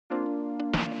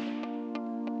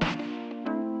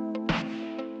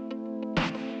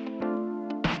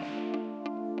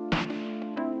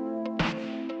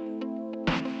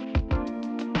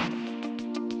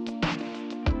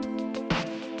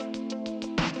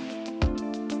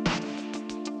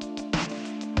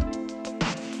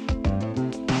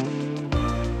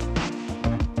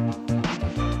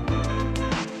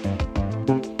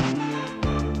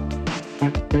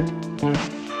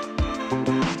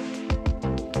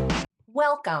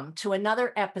Welcome to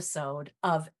another episode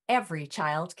of Every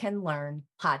Child Can Learn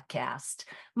podcast.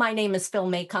 My name is Phyl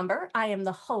Macomber. I am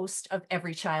the host of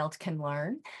Every Child Can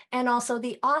Learn and also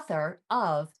the author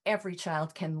of Every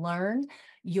Child Can Learn,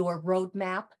 Your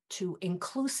Roadmap to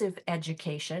Inclusive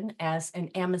Education as an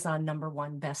Amazon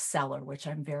 #1 bestseller, which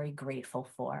I'm very grateful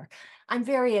for. I'm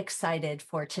very excited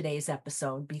for today's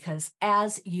episode because,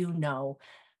 as you know,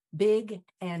 big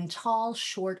and tall,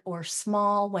 short or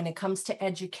small, when it comes to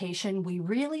education, we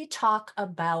really talk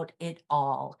about it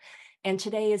all. And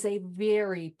today is a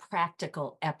very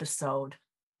practical episode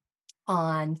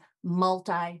on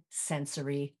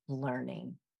multisensory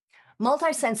learning.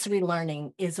 Multisensory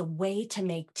learning is a way to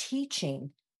make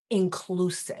teaching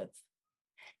inclusive.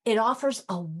 It offers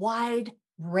a wide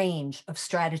range of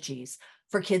strategies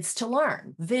for kids to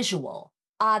learn: visual,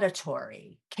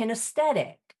 auditory,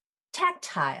 kinesthetic,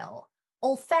 tactile,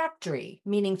 olfactory,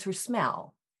 meaning through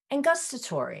smell, and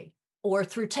gustatory, or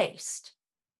through taste.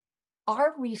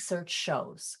 Our research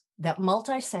shows that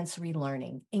multisensory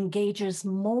learning engages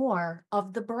more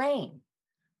of the brain,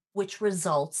 which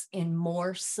results in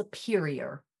more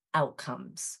superior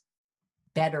outcomes,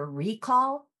 better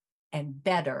recall, and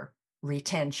better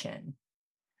retention.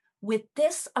 With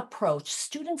this approach,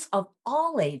 students of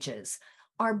all ages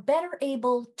are better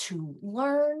able to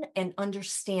learn and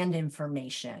understand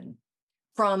information.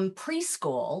 From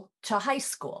preschool to high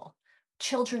school,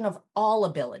 children of all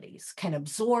abilities can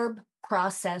absorb,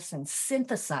 process, and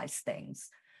synthesize things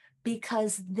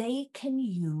because they can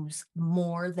use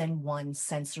more than one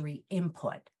sensory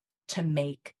input to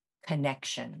make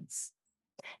connections.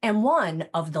 And one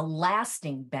of the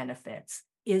lasting benefits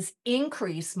is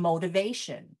increased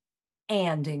motivation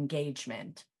and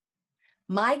engagement.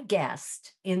 My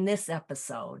guest in this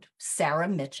episode, Sara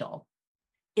Mitchell,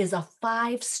 is a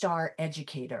 5-star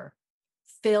educator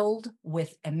filled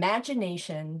with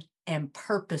imagination and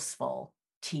purposeful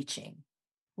teaching.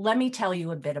 Let me tell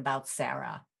you a bit about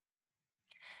Sara.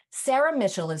 Sara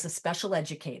Mitchell is a special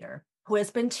educator who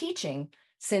has been teaching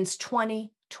since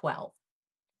 2012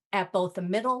 at both the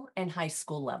middle and high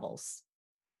school levels.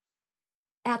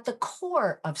 At the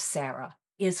core of Sara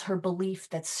is her belief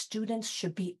that students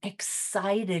should be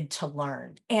excited to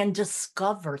learn and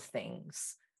discover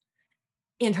things.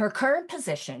 In her current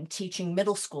position, teaching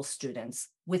middle school students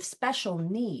with special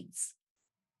needs,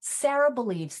 Sara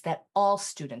believes that all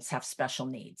students have special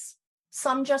needs.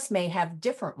 Some just may have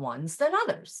different ones than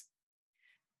others.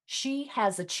 She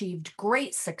has achieved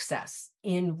great success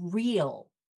in real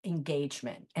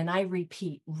engagement, and I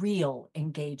repeat, real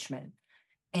engagement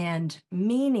and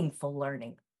meaningful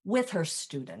learning with her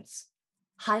students,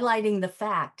 highlighting the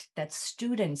fact that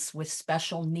students with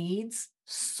special needs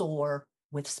soar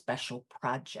with special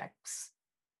projects.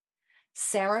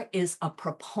 Sara is a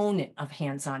proponent of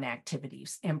hands-on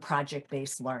activities and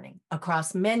project-based learning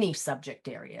across many subject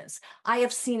areas. I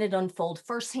have seen it unfold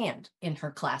firsthand in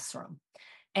her classroom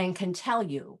and can tell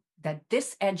you that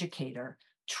this educator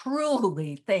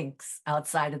truly thinks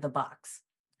outside of the box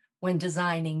when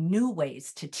designing new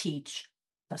ways to teach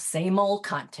the same old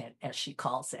content, as she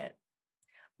calls it.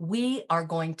 We are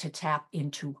going to tap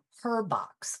into her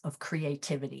box of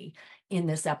creativity in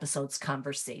this episode's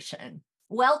conversation.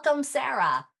 Welcome,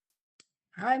 Sara.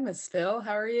 Hi, Miss Phyl.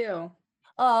 How are you?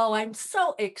 Oh, I'm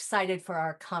so excited for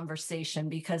our conversation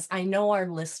because I know our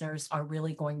listeners are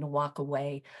really going to walk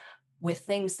away with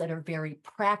things that are very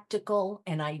practical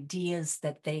and ideas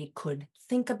that they could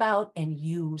think about and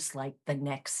use like the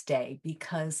next day.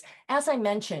 Because as I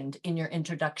mentioned in your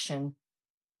introduction,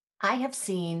 I have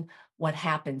seen what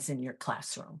happens in your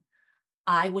classroom.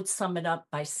 I would sum it up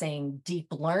by saying deep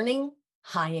learning,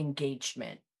 high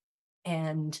engagement.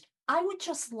 And I would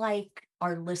just like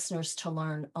our listeners to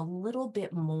learn a little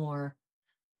bit more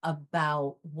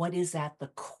about what is at the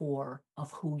core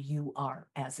of who you are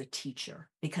as a teacher,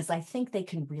 because I think they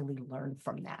can really learn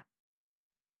from that.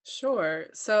 Sure.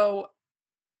 So,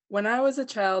 when I was a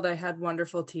child, I had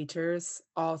wonderful teachers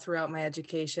all throughout my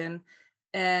education.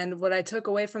 And what I took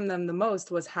away from them the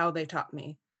most was how they taught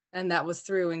me. And that was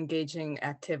through engaging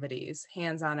activities,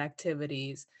 hands on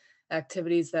activities,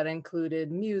 activities that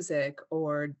included music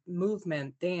or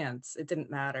movement, dance. It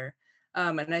didn't matter.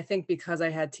 And I think because I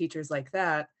had teachers like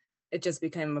that, it just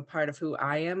became a part of who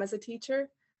I am as a teacher.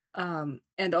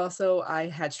 And also, I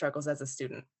had struggles as a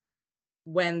student.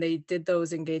 When they did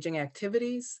those engaging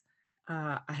activities,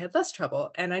 I had less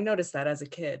trouble, and I noticed that as a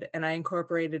kid, and I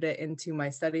incorporated it into my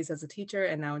studies as a teacher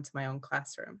and now into my own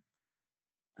classroom.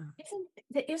 Uh,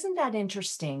 Isn't that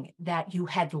interesting that you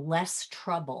had less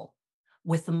trouble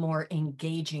with the more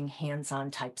engaging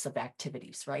hands-on types of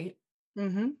activities, right?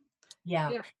 mhm. Yeah.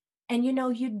 Yeah. And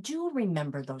you do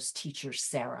remember those teachers,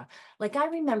 Sarah. Like I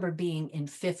remember being in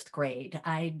fifth grade.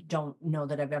 I don't know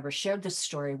that I've ever shared this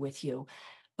story with you,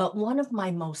 but one of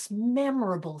my most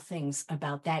memorable things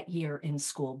about that year in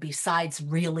school, besides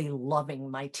really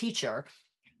loving my teacher,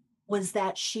 was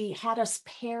that she had us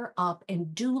pair up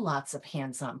and do lots of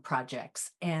hands-on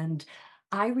projects. And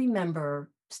I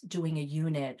remember doing a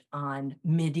unit on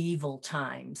medieval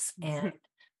times, and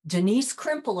Denise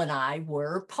Crimple and I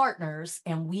were partners,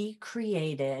 and we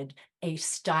created a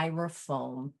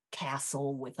styrofoam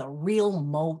castle with a real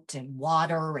moat and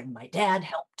water. And my dad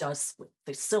helped us with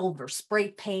the silver spray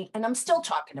paint. And I'm still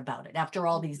talking about it after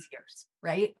all these years,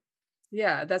 right?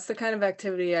 Yeah, that's the kind of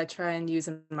activity I try and use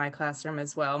in my classroom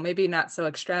as well. Maybe not so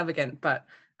extravagant, but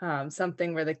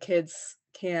something where the kids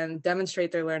can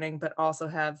demonstrate their learning, but also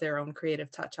have their own creative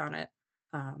touch on it,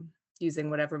 using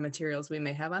whatever materials we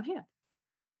may have on hand.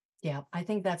 Yeah, I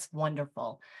think that's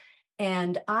wonderful.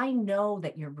 And I know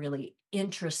that you're really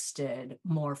interested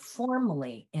more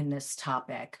formally in this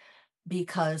topic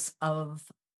because of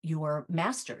your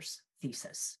master's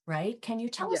thesis, right? Can you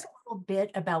tell us Yeah. a little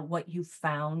bit about what you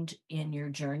found in your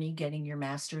journey getting your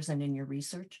master's and in your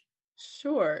research?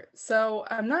 Sure. So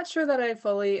I'm not sure that I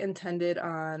fully intended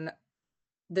on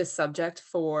this subject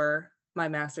for my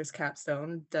master's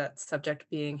capstone, that subject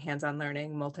being hands-on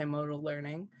learning, multimodal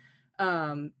learning.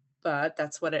 Um, but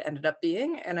that's what it ended up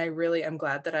being, and I really am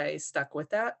glad that I stuck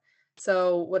with that.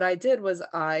 So what I did was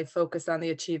I focused on the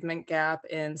achievement gap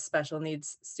in special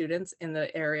needs students in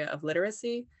the area of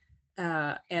literacy,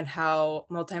 and how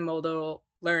multimodal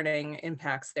learning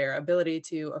impacts their ability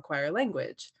to acquire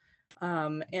language.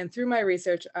 And through my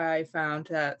research, I found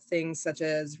that things such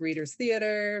as readers'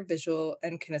 theater, visual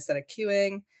and kinesthetic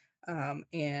cueing,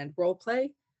 and role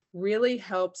play really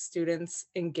help students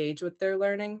engage with their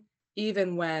learning,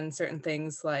 even when certain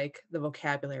things like the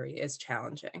vocabulary is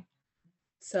challenging.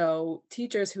 So,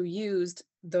 teachers who used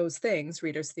those things,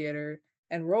 readers' theater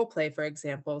and role play, for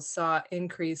example, saw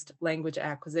increased language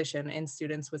acquisition in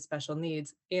students with special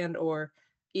needs and or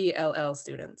ELL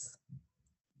students.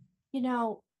 You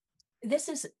know, this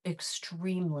is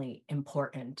extremely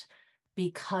important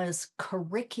because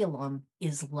curriculum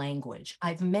is language.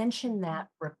 I've mentioned that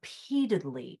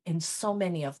repeatedly in so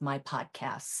many of my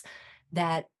podcasts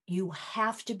that you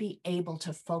have to be able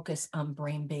to focus on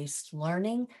brain based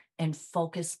learning and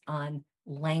focus on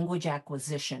language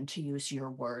acquisition, to use your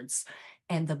words.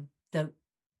 And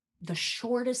the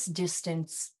shortest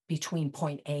distance between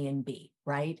point A and B,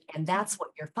 right? And that's what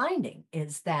you're finding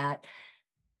is that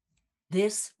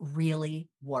this really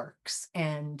works.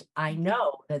 And I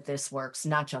know that this works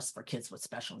not just for kids with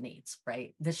special needs,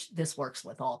 right? This works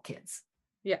with all kids.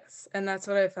 Yes, and that's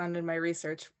what I found in my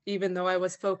research. Even though I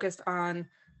was focused on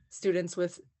students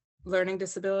with learning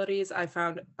disabilities, I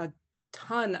found a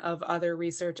ton of other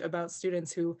research about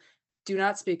students who do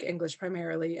not speak English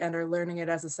primarily and are learning it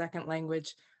as a second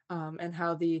language, and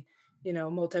how the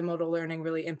multimodal learning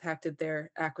really impacted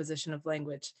their acquisition of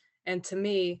language. And to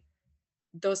me,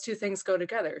 those two things go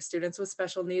together. Students with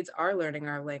special needs are learning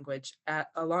our language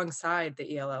alongside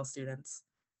the ELL students.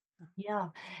 Yeah.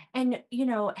 And,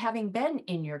 having been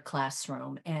in your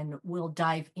classroom, and we'll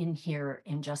dive in here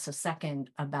in just a second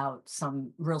about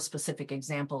some real specific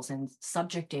examples and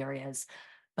subject areas,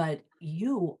 but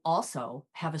you also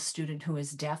have a student who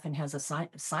is deaf and has a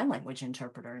sign language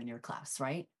interpreter in your class,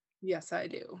 right? Yes, I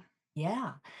do.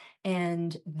 Yeah.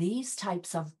 And these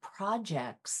types of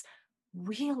projects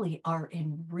really are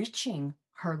enriching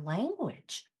her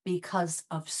language because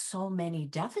of so many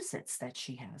deficits that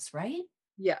she has, right?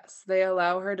 Yes, they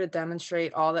allow her to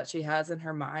demonstrate all that she has in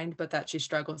her mind, but that she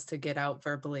struggles to get out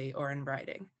verbally or in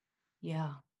writing.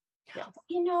 Yeah. Yes.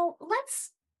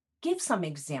 Let's give some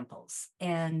examples.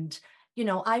 And,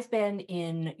 I've been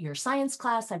in your science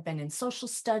class, I've been in social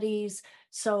studies.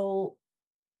 So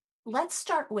let's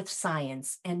start with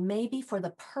science. And maybe for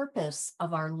the purpose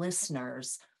of our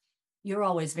listeners, you're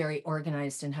always very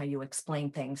organized in how you explain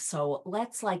things. So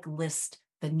let's like list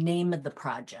the name of the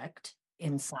project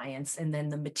in science and then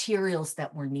the materials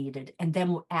that were needed and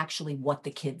then actually what the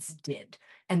kids did.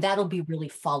 And that'll be really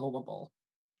followable.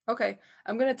 Okay,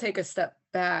 I'm gonna take a step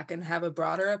back and have a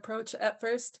broader approach at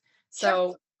first.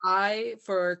 Sure. So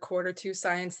for quarter two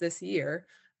science this year,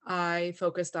 I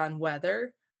focused on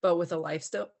weather, but with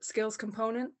a skills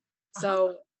component. Uh-huh.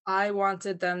 So I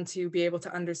wanted them to be able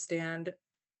to understand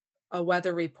a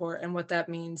weather report and what that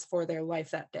means for their life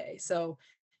that day. So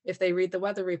if they read the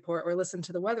weather report or listen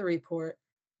to the weather report,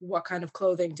 what kind of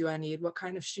clothing do I need? What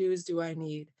kind of shoes do I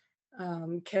need?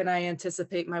 Can I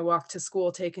anticipate my walk to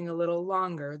school taking a little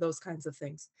longer? Those kinds of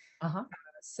things. Uh-huh.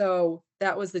 So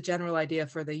that was the general idea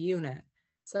for the unit.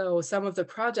 So some of the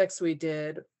projects we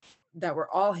did that were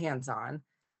all hands-on,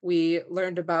 we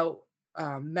learned about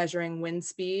measuring wind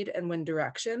speed and wind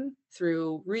direction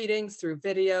through readings, through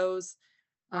videos,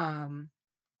 um,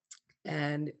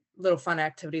 and little fun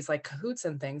activities like cahoots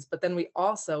and things. But then we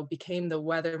also became the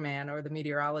weatherman or the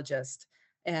meteorologist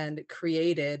and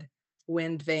created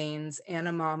wind vanes,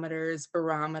 anemometers,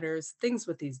 barometers, things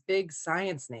with these big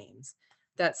science names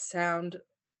that sound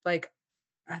like,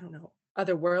 I don't know,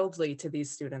 otherworldly to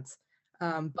these students.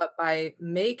 But by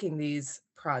making these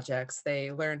projects,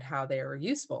 they learned how they are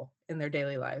useful in their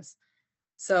daily lives.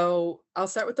 So I'll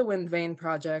start with the wind vane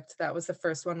project. That was the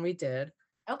first one we did.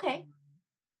 Okay.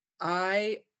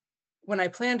 I When I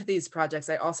planned these projects,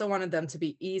 I also wanted them to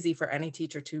be easy for any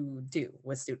teacher to do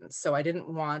with students. So I didn't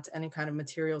want any kind of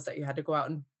materials that you had to go out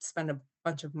and spend a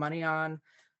bunch of money on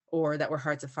or that were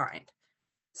hard to find.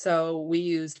 So we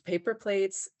used paper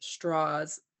plates,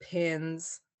 straws,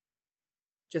 pins,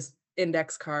 just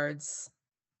index cards,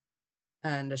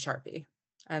 and a Sharpie,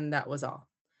 and that was all.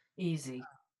 Easy.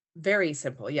 Very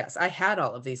simple, yes. I had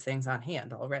all of these things on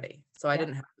hand already, so I Yeah.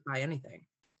 didn't have to buy anything.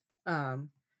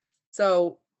 Um,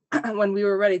 so when we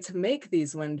were ready to make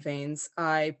these wind vanes,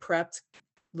 I prepped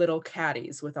little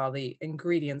caddies with all the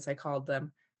ingredients, I called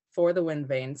them, for the wind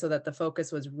vane so that the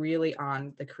focus was really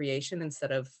on the creation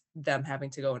instead of them having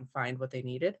to go and find what they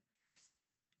needed.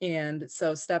 And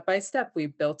so step by step, we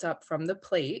built up from the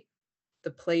plate.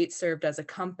 The plate served as a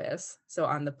compass. So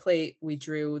on the plate, we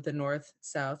drew the north,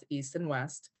 south, east, and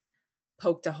west,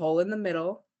 poked a hole in the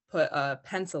middle, put a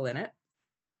pencil in it.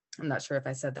 I'm not sure if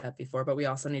I said that before, but we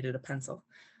also needed a pencil.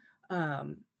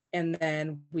 Um, and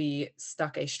then we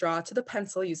stuck a straw to the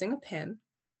pencil using a pin.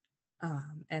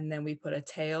 And then we put a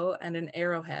tail and an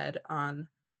arrowhead on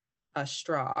a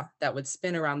straw that would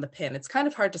spin around the pin. It's kind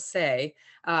of hard to say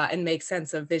and make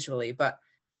sense of visually, but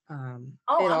Oh,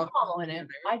 it I'm all comes following it. together.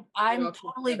 It I'm all comes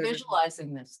totally together really well.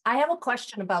 visualizing this. I have a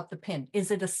question about the pin.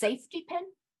 Is it a safety pin?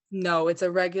 No, it's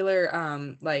a regular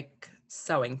like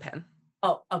sewing pin.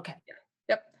 Oh, okay.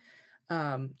 Yeah.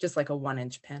 Yep. Just like a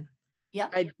 1-inch pin.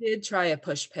 Yep. I did try a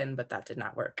push pin, but that did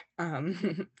not work.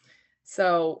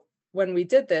 So when we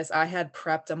did this, I had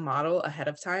prepped a model ahead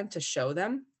of time to show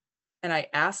them, and I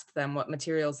asked them what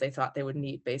materials they thought they would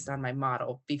need based on my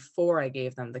model before I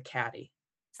gave them the caddy.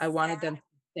 I wanted them to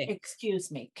think. Excuse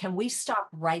me. Can we stop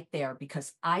right there?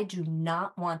 Because I do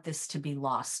not want this to be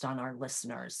lost on our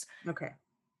listeners. Okay.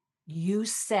 You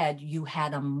said you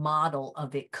had a model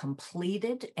of it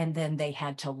completed, and then they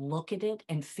had to look at it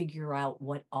and figure out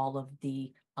what all of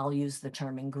the, I'll use the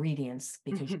term ingredients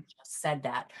because you Mhm. just said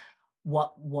that,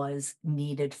 what was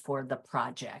needed for the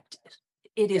project.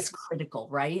 It is Yes. critical,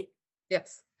 right?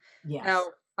 Yes. Yes.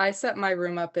 Now, I set my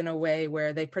room up in a way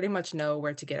where they pretty much know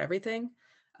where to get everything.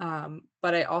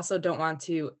 But I also don't want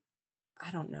to, I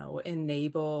don't know,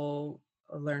 enable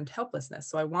a learned helplessness.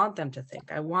 So I want them to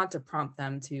think. I want to prompt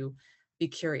them to be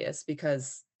curious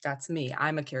because that's me.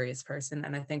 I'm a curious person,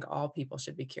 and I think all people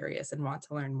should be curious and want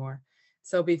to learn more.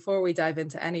 So before we dive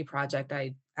into any project,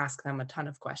 I ask them a ton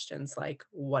of questions like,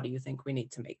 what do you think we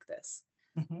need to make this?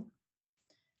 Mhm.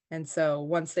 And so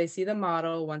once they see the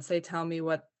model, once they tell me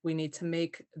what we need to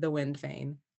make the wind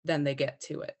vane, then they get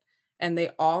to it. And they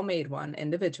all made one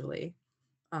individually.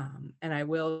 And I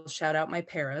will shout out my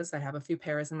paras. I have a few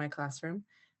paras in my classroom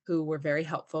who were very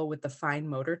helpful with the fine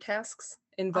motor tasks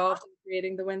Uh-huh. involved in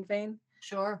creating the wind vane.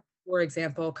 Sure. For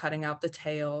example, cutting out the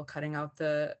tail, cutting out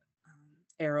the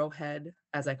arrowhead,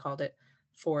 as I called it,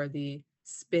 for the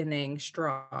spinning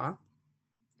straw.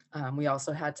 We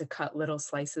also had to cut little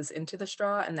slices into the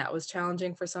straw, and that was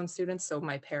challenging for some students. So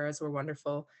my paras were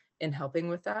wonderful in helping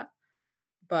with that.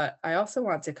 But I also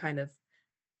want to kind of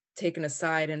take an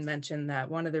aside and mention that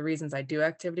one of the reasons I do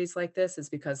activities like this is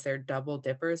because they're double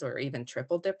dippers or even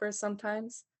triple dippers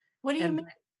sometimes. What do you And mean?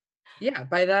 yeah,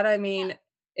 by that I mean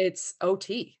it's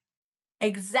OT.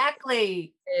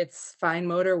 Exactly. It's fine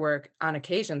motor work. On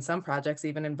occasion, some projects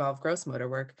even involve gross motor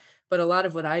work, but a lot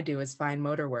of what I do is fine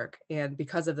motor work. And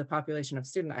because of the population of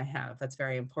student I have, that's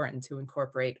very important to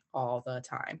incorporate all the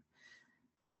time.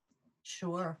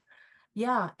 Sure.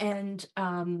 Yeah, and,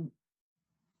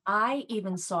 I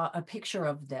even saw a picture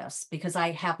of this because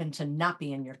I happened to not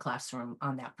be in your classroom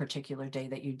on that particular day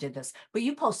that you did this, but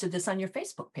you posted this on your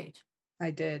Facebook page.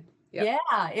 I did. Yep.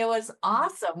 Yeah, it was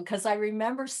awesome because I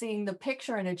remember seeing the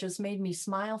picture and it just made me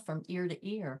smile from ear to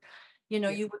ear. You know,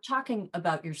 Yeah. you were talking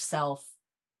about yourself,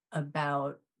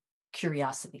 about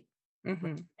curiosity,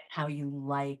 Hmm. how you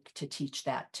like to teach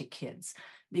that to kids,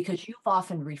 because you've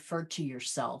often referred to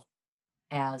yourself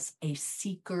as a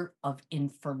seeker of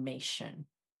information.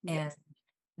 And Yes,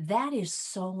 that is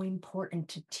so important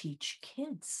to teach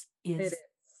kids it is is.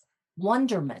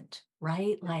 wonderment,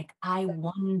 right? Like, I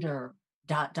wonder,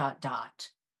 dot, dot, dot.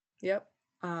 Yep.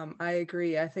 I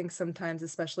agree. I think sometimes,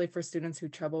 especially for students who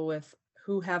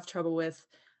have trouble with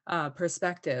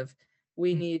perspective,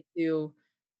 we Mm. need to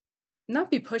not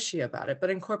be pushy about it, but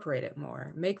incorporate it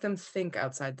more. Make them think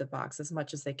outside the box as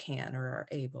much as they can or are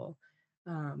able,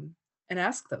 um, and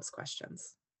ask those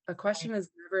questions. A question is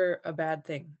never a bad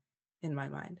thing in my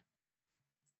mind.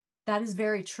 That is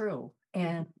very true. Mhm.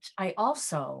 And I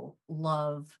also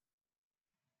love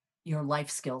your life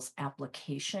skills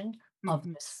application of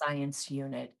Mhm. the science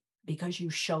unit because you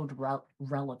showed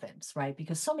relevance, right?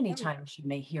 Because so many Oh, yeah. times you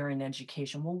may hear in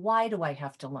education, well, why do I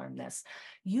have to learn this?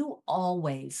 You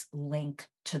always link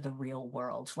to the real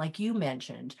world. Like you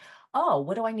mentioned, oh,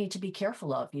 what do I need to be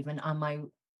careful of even on my,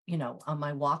 on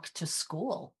my walk to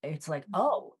school? It's like,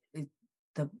 oh,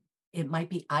 the it might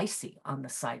be icy on the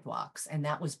sidewalks. And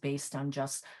that was based on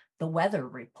just the weather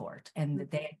report, and that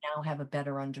Mhm. they now have a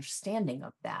better understanding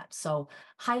of that. So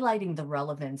highlighting the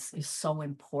relevance is so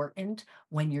important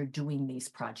when you're doing these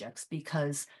projects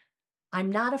because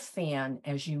I'm not a fan,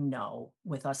 as you know,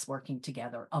 with us working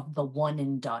together, of the one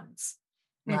and dones.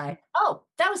 Mhm. Like, oh,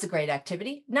 that was a great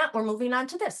activity. Now we're moving on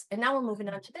to this, and now we're moving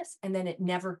on to this. And then it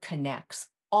never connects.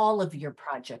 All of your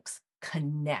projects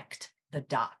connect the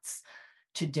dots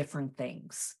to different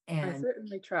things. I And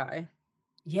certainly try.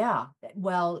 yeah,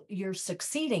 well, you're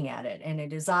succeeding at it, and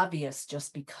it is obvious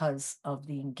just because of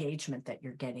the engagement that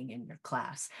you're getting in your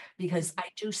class. Because I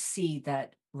do see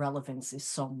that relevance is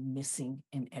so missing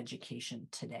in education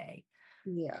today.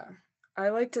 Yeah. I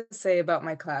like to say about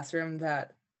my classroom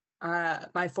that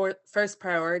my first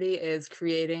priority is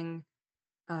creating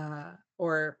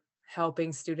or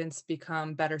helping students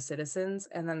become better citizens.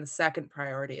 And then the second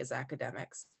priority is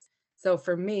academics. So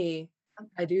for me,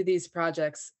 I do these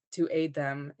projects to aid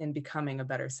them in becoming a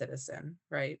better citizen,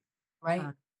 right? Uh,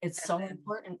 Right? It's and so then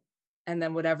important. and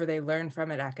then whatever they learn from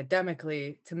it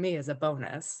academically, to me, is a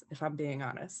bonus, if I'm being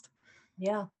honest.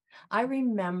 Yeah. I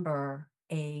remember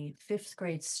a fifth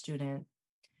grade student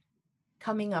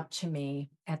coming up to me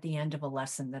at the end of a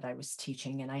lesson that I was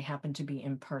teaching, and I happened to be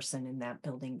in person in that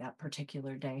building that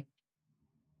particular day.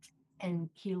 And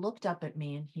he looked up at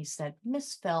me and he said,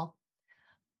 Miss Phil,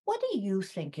 what do you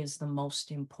think is the most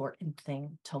important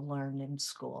thing to learn in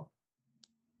school?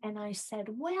 And I said,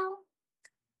 well,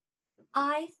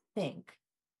 I think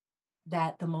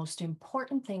that the most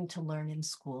important thing to learn in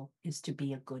school is to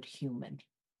be a good human.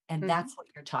 And Mhm. that's what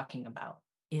you're talking about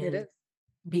It is is.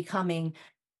 becoming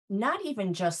not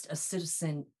even just a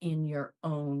citizen in your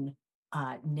own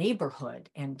neighborhood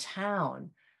and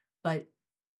town, but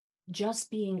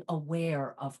just being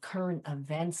aware of current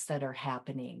events that are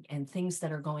happening and things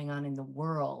that are going on in the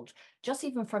world, just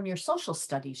even from your social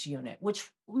studies unit,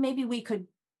 which maybe we could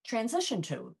transition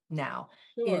to now,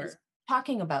 is Sure.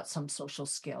 talking about some social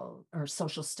skill or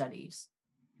social studies.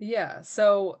 Yeah.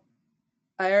 So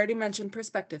I already mentioned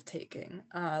perspective taking.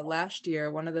 Last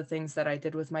year, one of the things that I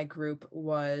did with my group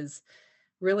was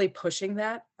really pushing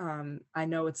that. I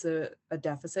know it's a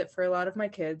deficit for a lot of my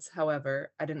kids.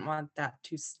 However, I didn't want that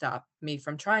to stop me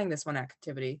from trying this one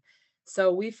activity.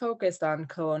 So we focused on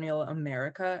colonial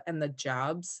America and the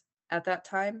jobs at that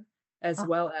time, as Oh,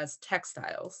 well as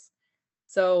textiles.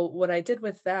 So what I did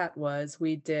with that was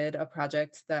we did a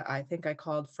project that I think I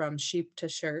called From Sheep to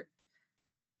Shirt.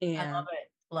 I love And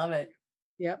it. Love it.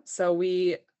 yep.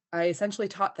 I essentially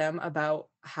taught them about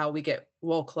how we get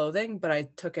wool clothing, but I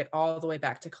took it all the way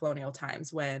back to colonial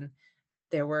times when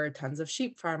there were tons of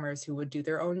sheep farmers who would do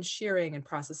their own shearing and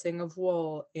processing of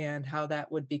wool and how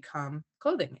that would become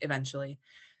clothing eventually.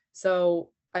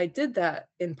 So I did that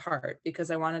in part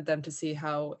because I wanted them to see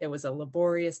how it was a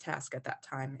laborious task at that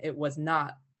time. It was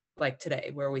not like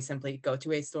today where we simply go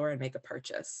to a store and make a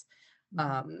purchase.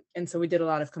 Mhm. And so we did a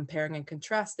lot of comparing and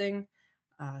contrasting,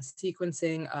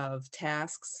 sequencing of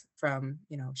tasks from,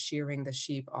 shearing the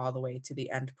sheep all the way to the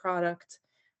end product.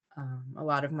 A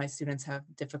lot of my students have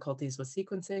difficulties with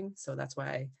sequencing, so that's why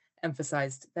I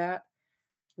emphasized that.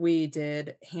 We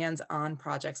did hands-on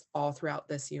projects all throughout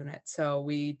this unit. So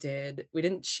we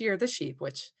didn't shear the sheep,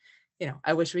 which,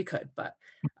 I wish we could, but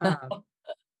um,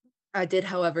 I did,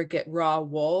 however, get raw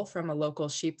wool from a local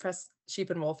sheep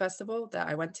and wool festival that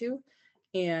I went to,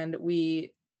 and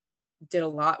we did a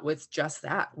lot with just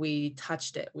that. We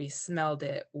touched it, we smelled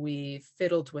it, we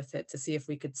fiddled with it to see if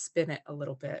we could spin it a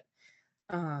little bit.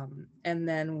 And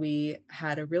then we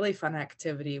had a really fun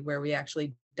activity where we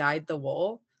actually dyed the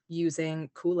wool using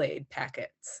Kool-Aid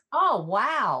packets. Oh,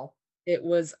 wow. It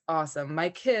was awesome. My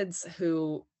kids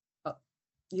who,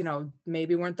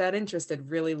 maybe weren't that interested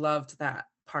really loved that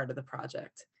part of the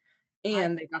project. I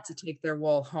And they got to take their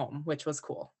wool home, which was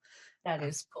cool. That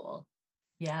is cool.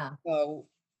 Yeah. So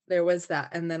there was that.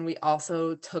 And then we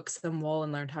also took some wool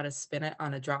and learned how to spin it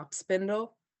on a drop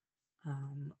spindle.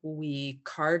 We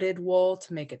carded wool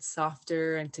to make it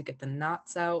softer and to get the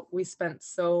knots out. We spent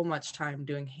so much time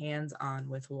doing hands on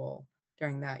with wool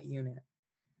during that unit.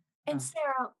 And Uh,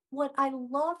 Sarah, what I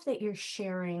love that you're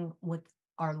sharing with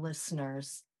our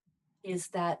listeners is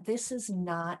that this is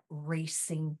not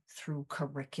racing through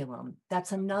curriculum.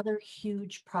 That's another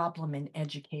huge problem in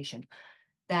education,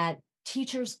 that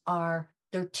teachers are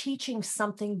they're teaching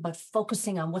something but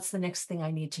focusing on what's the next thing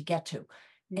I need to get to.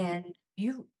 mhm. And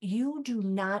you do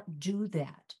not do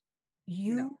that. No.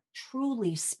 You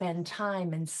truly spend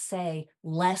time and say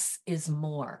less is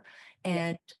more. Yeah.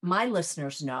 And my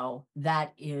listeners know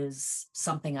that is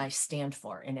something I stand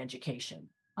for in education.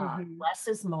 Mhm. Less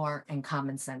is more and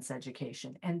common sense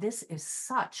education. And this is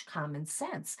such common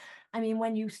sense. I mean,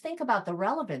 when you think about the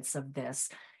relevance of this,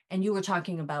 and you were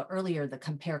talking about earlier the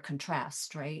compare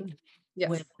contrast, right? Mhm.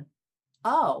 With, Yes.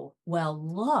 oh, well,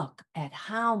 look at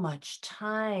how much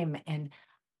time and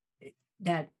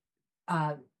that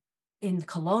uh, in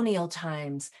colonial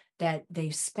times that they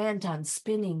spent on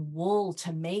spinning wool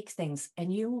to make things.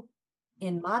 And you,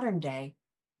 in modern day,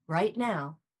 right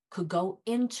now, could go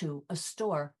into a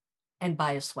store and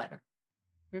buy a sweater.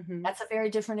 Mhm. That's a very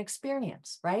different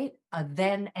experience, right? A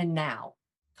then and now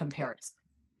comparison.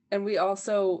 And we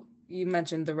also you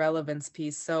mentioned the relevance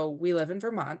piece. So we live in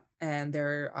Vermont and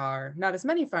there are not as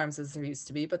many farms as there used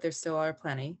to be, but there still are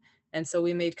plenty. And so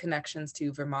we made connections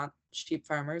to Vermont sheep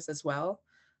farmers as well.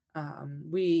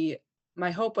 We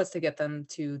my hope was to get them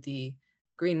to the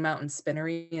Green Mountain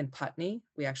Spinnery in Putney.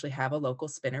 We actually have a local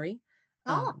spinnery.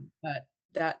 Oh, But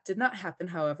that did not happen.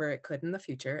 However, it could in the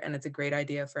future, and it's a great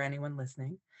idea for anyone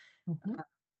listening. mhm.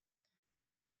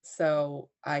 So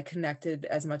I connected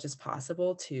as much as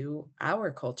possible to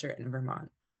our culture in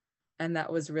Vermont. And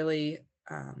that was really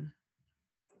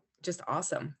just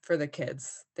awesome for the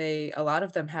kids. A lot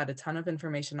of them had a ton of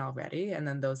information already. And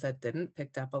then those that didn't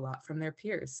picked up a lot from their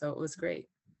peers. So it was great.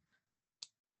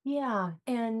 Yeah.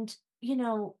 And,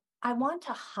 I want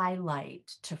to highlight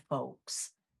to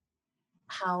folks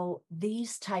how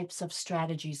these types of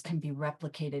strategies can be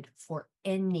replicated for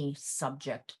any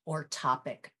subject or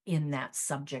topic in that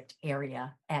subject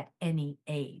area at any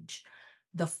age.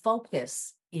 The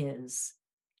focus is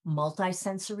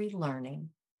multisensory learning,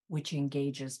 which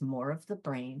engages more of the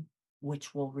brain,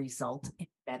 which will result in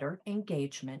better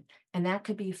engagement. And that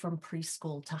could be from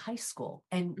preschool to high school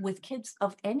and with kids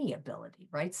of any ability,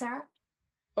 right, Sarah?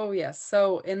 Oh, yes.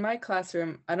 So in my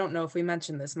classroom, I don't know if we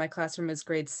mentioned this, my classroom is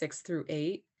grades 6 through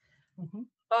 8, Mhm.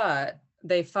 but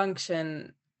they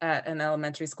function at an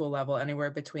elementary school level anywhere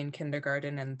between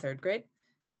kindergarten and third grade.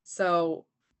 So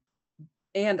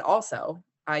and also,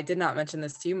 I did not mention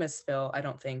this to you, Miss Phil, I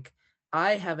don't think.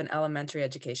 I have an elementary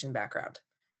education background.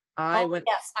 I Oh, went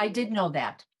to yes, I school did know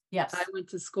that. I Yes. went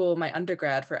to school my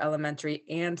undergrad for elementary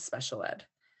and special ed.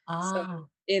 So, Ah.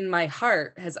 in my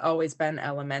heart has always been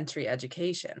elementary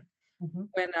education. Mhm.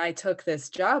 When I took this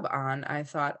job on, I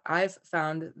thought, "I've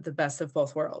found the best of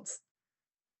both worlds.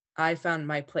 I found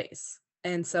my place."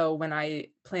 And so when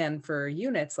I plan for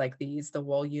units like these, the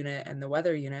wool unit and the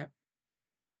weather unit,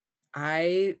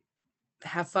 I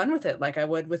have fun with it like I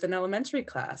would with an elementary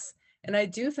class. And I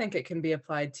do think it can be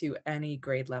applied to any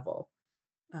grade level,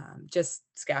 just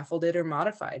scaffolded or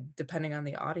modified depending on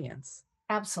the audience.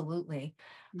 Absolutely.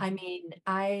 I Mhm, mean,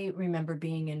 I remember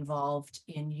being involved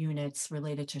in units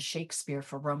related to Shakespeare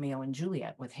for Romeo and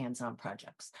Juliet with hands-on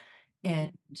projects.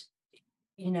 And,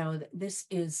 mhm. this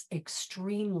is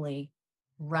extremely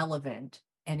relevant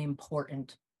and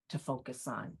important to focus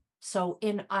on. So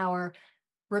in our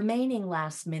remaining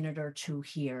last minute or two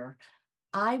here,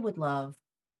 I would love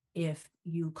if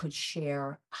you could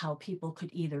share how people could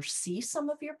either see some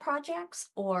of your projects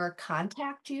or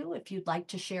contact you if you'd like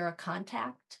to share a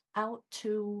contact out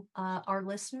to our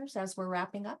listeners as we're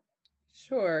wrapping up.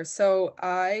 Sure. So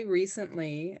I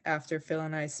recently, after Phil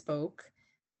and I spoke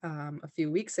a few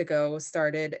weeks ago,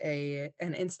 started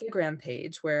an Instagram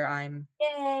page where I'm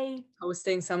Yay!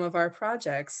 posting some of our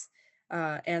projects,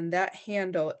 and that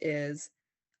handle is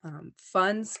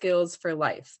Fun Skills for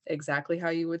Life, exactly how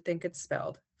you would think it's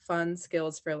spelled. Fun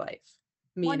Skills for Life,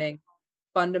 One, meaning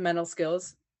fundamental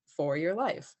skills for your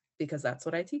life, because that's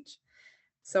what I teach.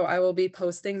 So I will be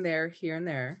posting there, here and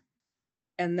there.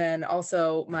 And then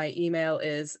also my email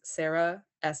is Sarah,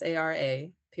 Sara,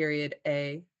 period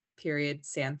A, period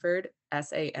Sanford,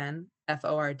 Sanford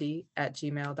at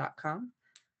gmail.com.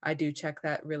 I do check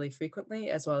that really frequently,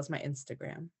 as well as my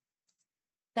Instagram.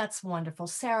 that's wonderful.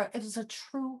 Sarah, it was a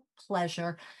true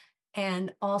pleasure.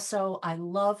 And also, I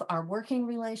love our working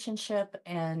relationship.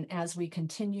 And as we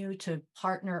continue to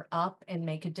partner up and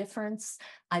make a difference,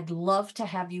 I'd love to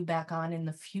have you back on in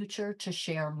the future to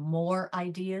share more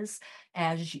ideas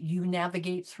as you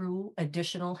navigate through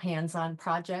additional hands on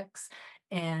projects.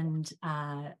 And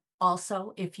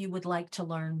also, if you would like to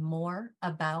learn more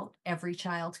about Every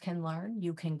Child Can Learn,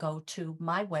 you can go to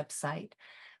my website,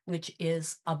 which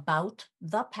is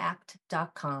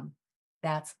aboutthepact.com.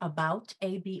 That's about,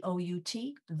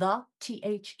 ABOUT,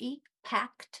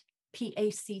 pact,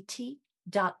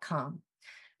 PACT.com.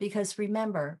 Because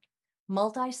remember,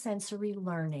 multisensory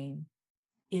learning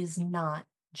is not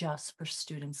just for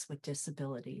students with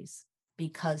disabilities,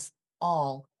 because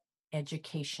all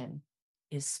education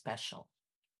is special.